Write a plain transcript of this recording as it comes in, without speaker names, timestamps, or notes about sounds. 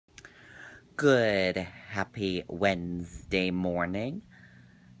Good, happy Wednesday morning,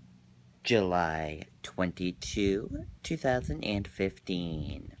 July 22,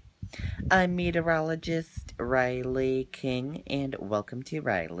 2015. I'm meteorologist Riley King, and welcome to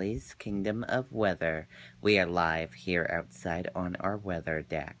Riley's Kingdom of Weather. We are live here outside on our weather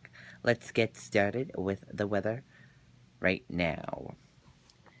deck. Let's get started with the weather right now.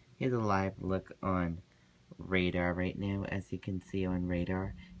 Here's a live look on radar right now. As you can see on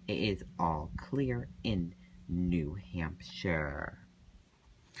radar, it is all clear in New Hampshire.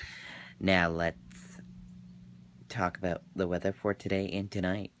 Now let's talk about the weather for today and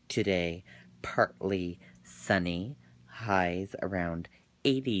tonight. Today, partly sunny, highs around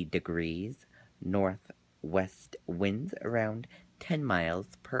 80 degrees, northwest winds around 10 miles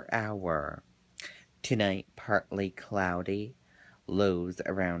per hour. Tonight, partly cloudy, lows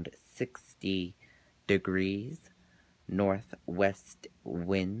around 60 degrees, northwest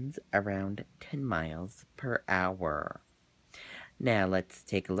winds around 10 miles per hour. Now let's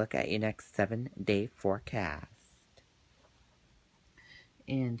take a look at your next 7-day forecast.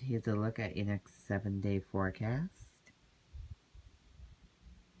 And here's a look at your next 7-day forecast.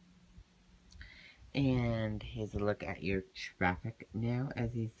 And here's a look at your traffic now.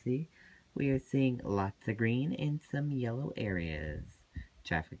 As you see, we are seeing lots of green and some yellow areas.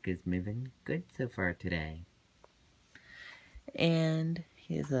 Traffic is moving good so far today. And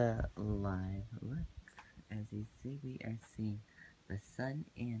here's a live look. As you see, we are seeing the sun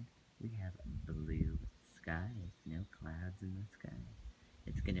and we have blue skies, no clouds in the sky.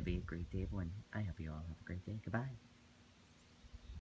 It's going to be a great day, everyone. I hope you all have a great day. Goodbye.